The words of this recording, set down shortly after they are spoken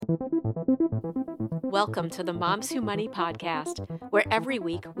Welcome to the Moms Who Money podcast, where every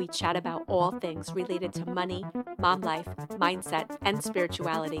week we chat about all things related to money, mom life, mindset, and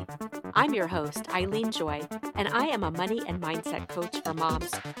spirituality. I'm your host, Eileen Joy, and I am a money and mindset coach for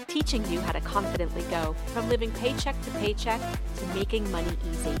moms, teaching you how to confidently go from living paycheck to paycheck to making money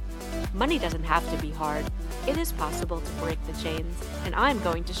easy. Money doesn't have to be hard. It is possible to break the chains, and I'm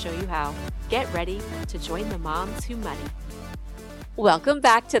going to show you how. Get ready to join the Moms Who Money. Welcome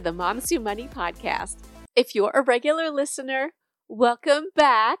back to the Moms Who Money podcast. If you're a regular listener, welcome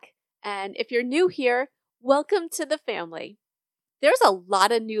back. And if you're new here, welcome to the family. There's a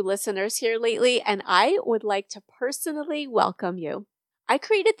lot of new listeners here lately, and I would like to personally welcome you. I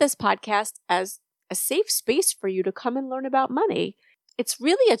created this podcast as a safe space for you to come and learn about money. It's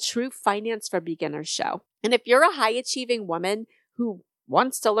really a true finance for beginners show. And if you're a high-achieving woman who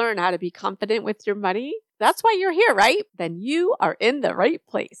wants to learn how to be confident with your money, that's why you're here, right? Then you are in the right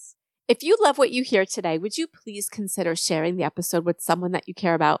place. If you love what you hear today, would you please consider sharing the episode with someone that you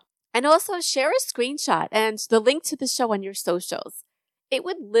care about? And also share a screenshot and the link to the show on your socials. It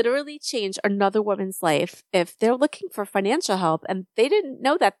would literally change another woman's life if they're looking for financial help and they didn't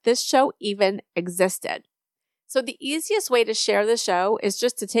know that this show even existed. So the easiest way to share the show is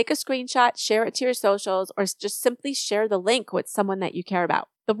just to take a screenshot, share it to your socials, or just simply share the link with someone that you care about.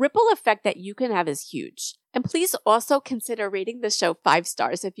 The ripple effect that you can have is huge. And please also consider rating the show 5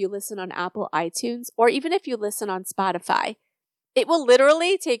 stars if you listen on Apple iTunes or even if you listen on Spotify. It will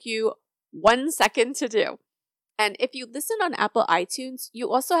literally take you 1 second to do. And if you listen on Apple iTunes, you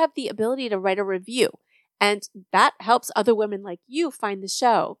also have the ability to write a review. And that helps other women like you find the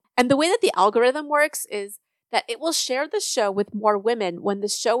show. And the way that the algorithm works is that it will share the show with more women when the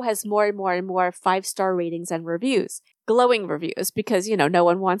show has more and more and more 5-star ratings and reviews. Glowing reviews, because, no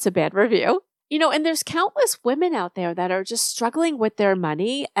one wants a bad review. And there's countless women out there that are just struggling with their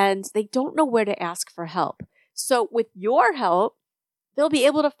money and they don't know where to ask for help. So with your help, they'll be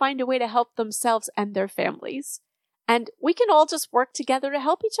able to find a way to help themselves and their families. And we can all just work together to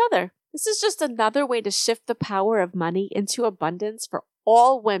help each other. This is just another way to shift the power of money into abundance for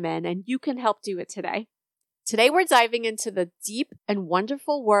all women, and you can help do it today. Today, we're diving into the deep and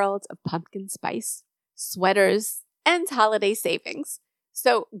wonderful world of pumpkin spice, sweaters, and holiday savings.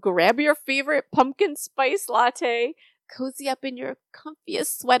 So grab your favorite pumpkin spice latte, cozy up in your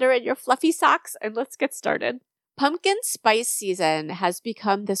comfiest sweater and your fluffy socks, and let's get started. Pumpkin spice season has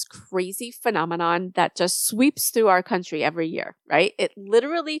become this crazy phenomenon that just sweeps through our country every year, right? It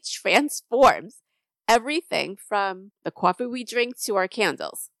literally transforms everything from the coffee we drink to our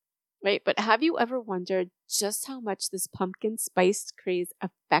candles. Right? But have you ever wondered just how much this pumpkin spice craze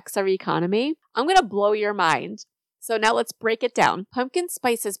affects our economy? I'm going to blow your mind. So now let's break it down. Pumpkin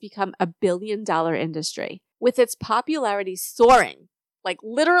spice has become a billion-dollar industry with its popularity soaring, like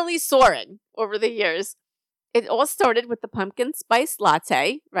literally soaring over the years. It all started with the pumpkin spice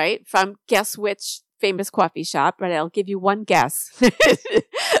latte, right? From guess which famous coffee shop, right? I'll give you one guess,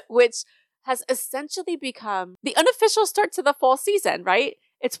 which has essentially become the unofficial start to the fall season, right?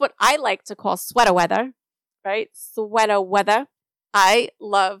 It's what I like to call sweater weather, right? Sweater weather. I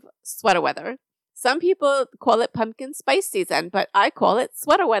love sweater weather. Some people call it pumpkin spice season, but I call it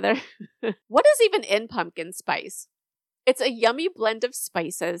sweater weather. What is even in pumpkin spice? It's a yummy blend of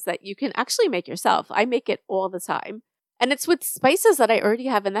spices that you can actually make yourself. I make it all the time. And it's with spices that I already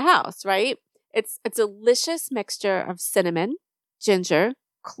have in the house, right? It's a delicious mixture of cinnamon, ginger,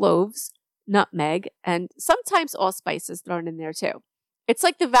 cloves, nutmeg, and sometimes allspice is thrown in there too. It's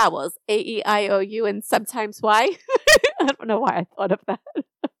like the vowels, A-E-I-O-U, and sometimes Y. I don't know why I thought of that.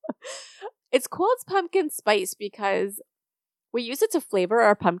 It's called pumpkin spice because we use it to flavor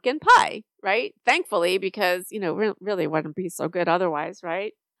our pumpkin pie, right? Thankfully, because, really wouldn't be so good otherwise,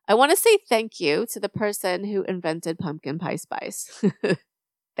 right? I want to say thank you to the person who invented pumpkin pie spice.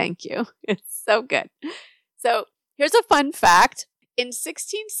 Thank you. It's so good. So here's a fun fact. In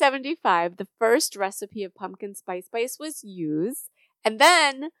 1675, the first recipe of pumpkin spice was used. And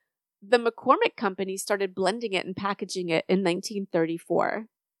then the McCormick Company started blending it and packaging it in 1934.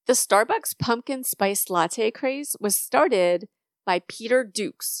 The Starbucks pumpkin spice latte craze was started by Peter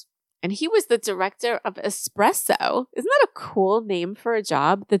Dukes, and he was the director of Espresso. Isn't that a cool name for a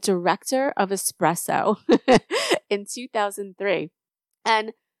job? The director of Espresso in 2003.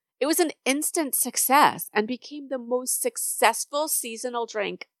 And it was an instant success and became the most successful seasonal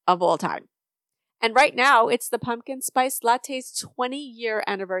drink of all time. And right now, it's the pumpkin spice latte's 20-year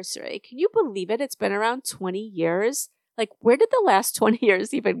anniversary. Can you believe it? It's been around 20 years. Like, where did the last 20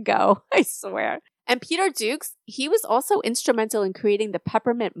 years even go? I swear. And Peter Dukes, he was also instrumental in creating the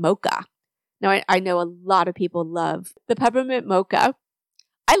peppermint mocha. Now, I know a lot of people love the peppermint mocha.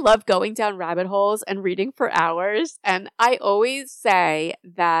 I love going down rabbit holes and reading for hours. And I always say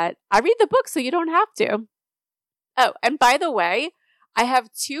that I read the book so you don't have to. Oh, and by the way, I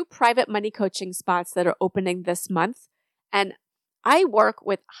have 2 private money coaching spots that are opening this month. And I work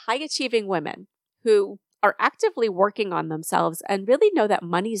with high achieving women who are actively working on themselves and really know that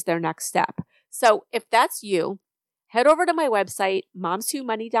money's their next step. So if that's you, head over to my website,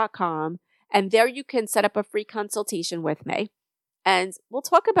 momswhomoney.com, and there you can set up a free consultation with me. And we'll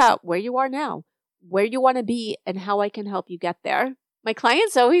talk about where you are now, where you want to be, and how I can help you get there. My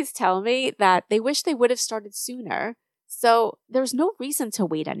clients always tell me that they wish they would have started sooner. So there's no reason to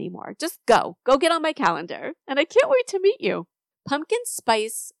wait anymore. Just go get on my calendar. And I can't wait to meet you. Pumpkin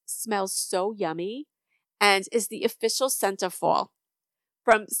spice smells so yummy and is the official scent of fall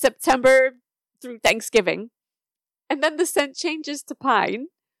from September through Thanksgiving. And then the scent changes to pine,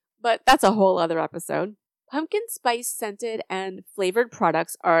 but that's a whole other episode. Pumpkin spice scented and flavored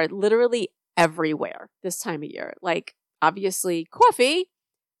products are literally everywhere this time of year. Like, obviously, coffee,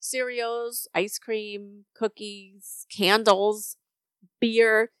 cereals, ice cream, cookies, candles,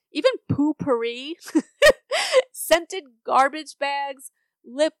 beer, even poo-pourri, scented garbage bags,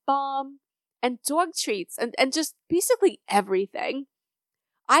 lip balm, and dog treats, and just basically everything.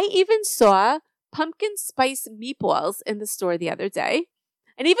 I even saw pumpkin spice meatballs in the store the other day.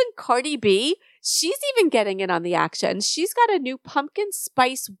 And even Cardi B, she's even getting in on the action. She's got a new pumpkin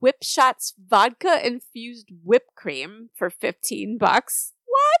spice Whip Shots vodka infused whipped cream for $15.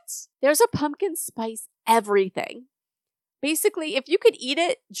 What? There's a pumpkin spice everything. Basically, if you could eat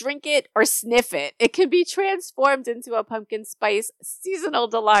it, drink it, or sniff it, it can be transformed into a pumpkin spice seasonal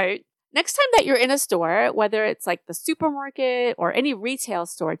delight. Next time that you're in a store, whether it's like the supermarket or any retail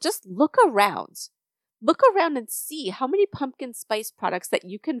store, just look around. Look around and see how many pumpkin spice products that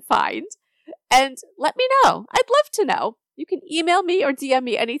you can find and let me know. I'd love to know. You can email me or DM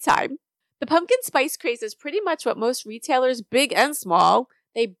me anytime. The pumpkin spice craze is pretty much what most retailers, big and small,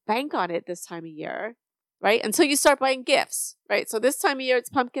 they bank on it this time of year, right? Until you start buying gifts, right? So this time of year,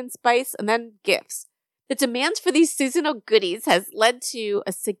 it's pumpkin spice and then gifts. The demand for these seasonal goodies has led to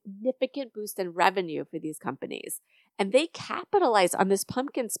a significant boost in revenue for these companies. And they capitalize on this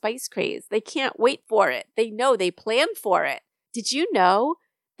pumpkin spice craze. They can't wait for it. They know, they plan for it. Did you know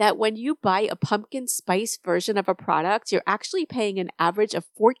that when you buy a pumpkin spice version of a product, you're actually paying an average of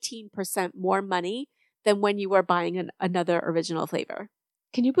 14% more money than when you were buying another original flavor?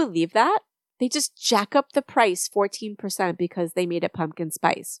 Can you believe that? They just jack up the price 14% because they made it pumpkin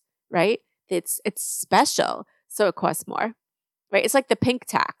spice, right? It's special, so it costs more. Right? It's like the pink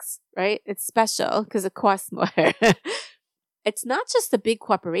tax, right? It's special because it costs more. It's not just the big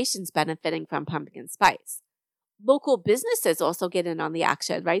corporations benefiting from pumpkin spice. Local businesses also get in on the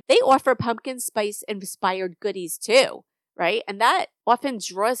action, right? They offer pumpkin spice inspired goodies too, right? And that often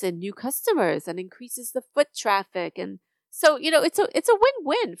draws in new customers and increases the foot traffic. And so, it's a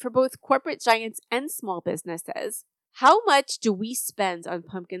win-win for both corporate giants and small businesses. How much do we spend on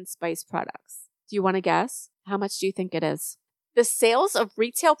pumpkin spice products? Do you want to guess? How much do you think it is? The sales of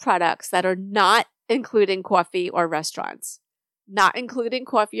retail products that are not including coffee or restaurants,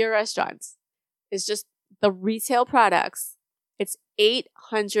 is just the retail products. It's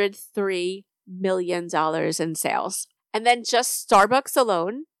 $803 million in sales. And then just Starbucks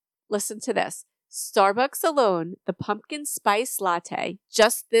alone, listen to this, Starbucks alone, the pumpkin spice latte,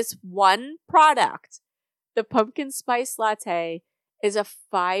 just this one product, the pumpkin spice latte is a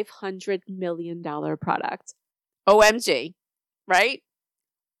 $500 million product. OMG. Right?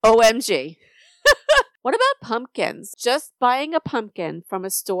 OMG. What about pumpkins? Just buying a pumpkin from a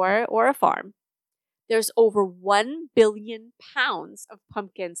store or a farm. There's over 1 billion pounds of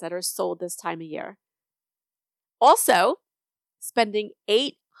pumpkins that are sold this time of year. Also, spending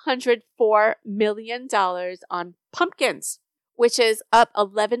 $804 million on pumpkins, which is up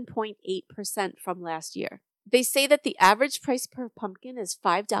 11.8% from last year. They say that the average price per pumpkin is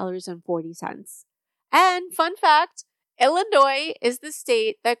 $5.40. And fun fact, Illinois is the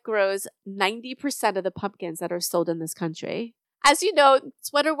state that grows 90% of the pumpkins that are sold in this country. As you know,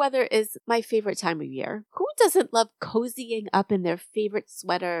 sweater weather is my favorite time of year. Who doesn't love cozying up in their favorite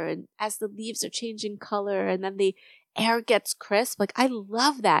sweater and as the leaves are changing color and then the air gets crisp? Like, I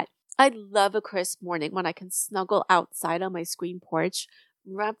love that. I love a crisp morning when I can snuggle outside on my screen porch,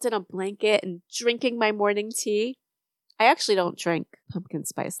 wrapped in a blanket and drinking my morning tea. I actually don't drink pumpkin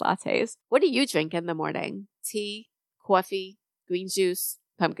spice lattes. What do you drink in the morning? Tea? Coffee, green juice,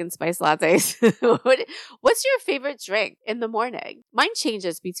 pumpkin spice lattes. What's your favorite drink in the morning? Mine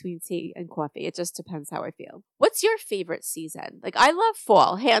changes between tea and coffee. It just depends how I feel. What's your favorite season? Like, I love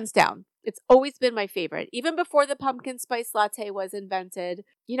fall, hands down. It's always been my favorite. Even before the pumpkin spice latte was invented,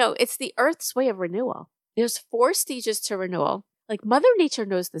 it's the earth's way of renewal. There's 4 stages to renewal. Like, Mother Nature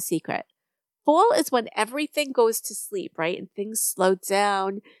knows the secret. Fall is when everything goes to sleep, right? And things slow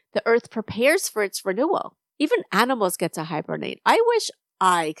down. The earth prepares for its renewal. Even animals get to hibernate. I wish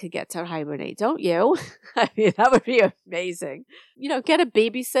I could get to hibernate, don't you? I mean, that would be amazing. Get a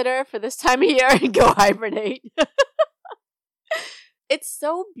babysitter for this time of year and go hibernate. It's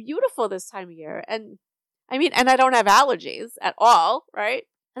so beautiful this time of year. And I don't have allergies at all, right?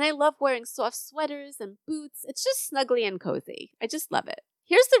 And I love wearing soft sweaters and boots. It's just snuggly and cozy. I just love it.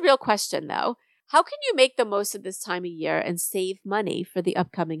 Here's the real question, though. How can you make the most of this time of year and save money for the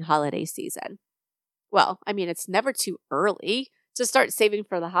upcoming holiday season? Well, it's never too early to start saving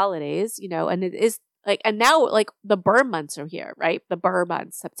for the holidays, and it is and now the burr months are here, right? The burr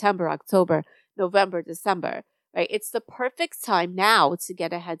months, September, October, November, December, right? It's the perfect time now to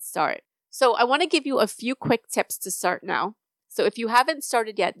get a head start. So I want to give you a few quick tips to start now. So if you haven't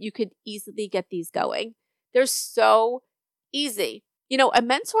started yet, you could easily get these going. They're so easy. A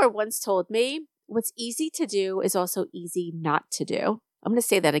mentor once told me, what's easy to do is also easy not to do. I'm going to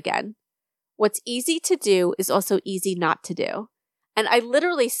say that again. What's easy to do is also easy not to do. And I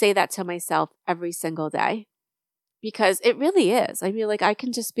literally say that to myself every single day because it really is. I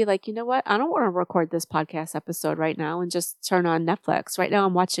can just be like, you know what? I don't want to record this podcast episode right now and just turn on Netflix. Right now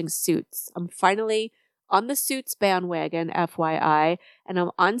I'm watching Suits. I'm finally on the Suits bandwagon, FYI, and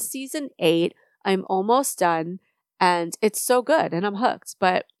I'm on season 8. I'm almost done. And it's so good and I'm hooked.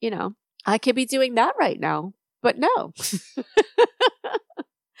 But, I could be doing that right now. But no.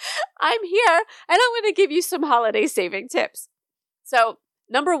 I'm here and I'm going to give you some holiday saving tips. So,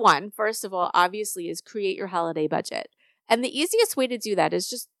 number 1, first of all, obviously, is create your holiday budget. And the easiest way to do that is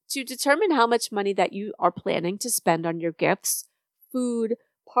just to determine how much money that you are planning to spend on your gifts, food,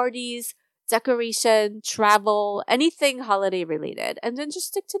 parties, decoration, travel, anything holiday related, and then just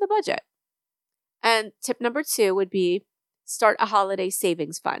stick to the budget. And tip number 2 would be start a holiday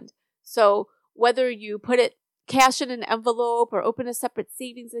savings fund. So whether you put it cash in an envelope or open a separate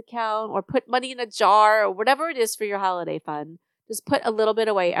savings account or put money in a jar or whatever it is for your holiday fund, just put a little bit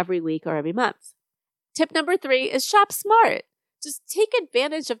away every week or every month. Tip number 3 is shop smart. Just take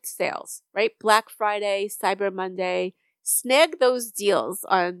advantage of sales, right? Black Friday, Cyber Monday. Snag those deals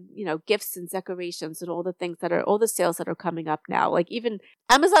on, gifts and decorations and all the sales that are coming up now. Like even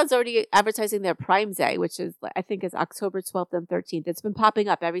Amazon's already advertising their Prime Day, which is, I think is October 12th and 13th. It's been popping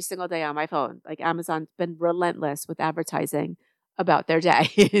up every single day on my phone. Like Amazon's been relentless with advertising about their day.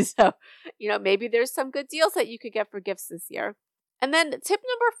 So, maybe there's some good deals that you could get for gifts this year. And then tip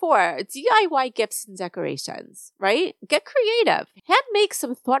number 4, DIY gifts and decorations, right? Get creative. Hand make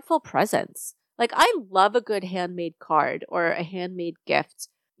some thoughtful presents. Like I love a good handmade card or a handmade gift,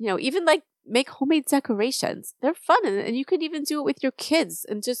 even make homemade decorations. They're fun and you can even do it with your kids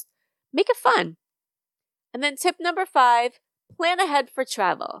and just make it fun. And then tip number 5, plan ahead for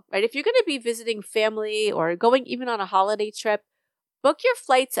travel, right? If you're going to be visiting family or going even on a holiday trip, book your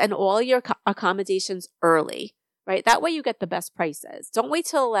flights and all your accommodations early, right? That way you get the best prices. Don't wait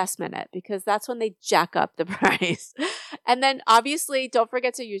till the last minute because that's when they jack up the price. And then obviously don't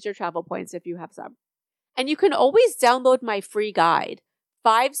forget to use your travel points if you have some. And you can always download my free guide,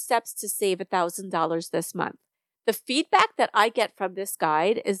 5 Steps to Save $1,000 this month. The feedback that I get from this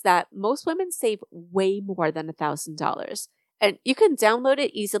guide is that most women save way more than $1,000. And you can download it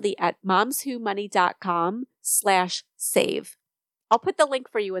easily at momswhomoney.com/save. I'll put the link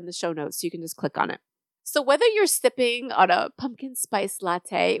for you in the show notes so you can just click on it. So whether you're sipping on a pumpkin spice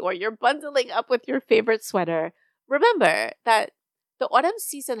latte or you're bundling up with your favorite sweater, remember that the autumn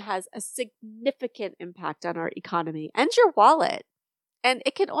season has a significant impact on our economy and your wallet. And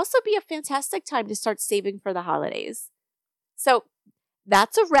it can also be a fantastic time to start saving for the holidays. So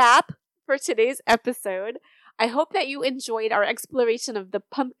that's a wrap for today's episode. I hope that you enjoyed our exploration of the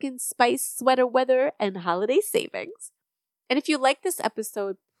pumpkin spice sweater weather and holiday savings. And if you like this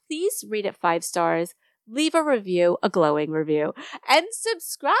episode, please rate it 5 stars. Leave a review, a glowing review, and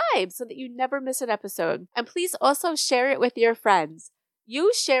subscribe so that you never miss an episode. And please also share it with your friends.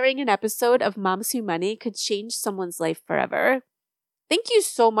 You sharing an episode of Moms Who Money could change someone's life forever. Thank you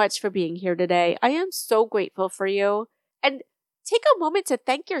so much for being here today. I am so grateful for you. And take a moment to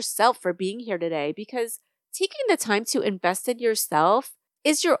thank yourself for being here today because taking the time to invest in yourself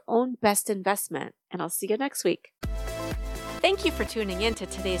is your own best investment. And I'll see you next week. Thank you for tuning in to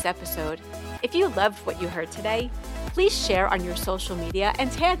today's episode. If you loved what you heard today, Please share on your social media and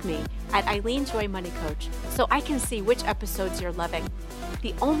tag me at Eileen Joy Money Coach so I can see which episodes you're loving.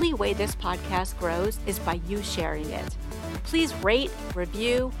 The only way this podcast grows is by you sharing it. Please rate,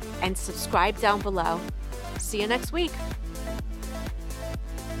 review, and subscribe down below. See you next week.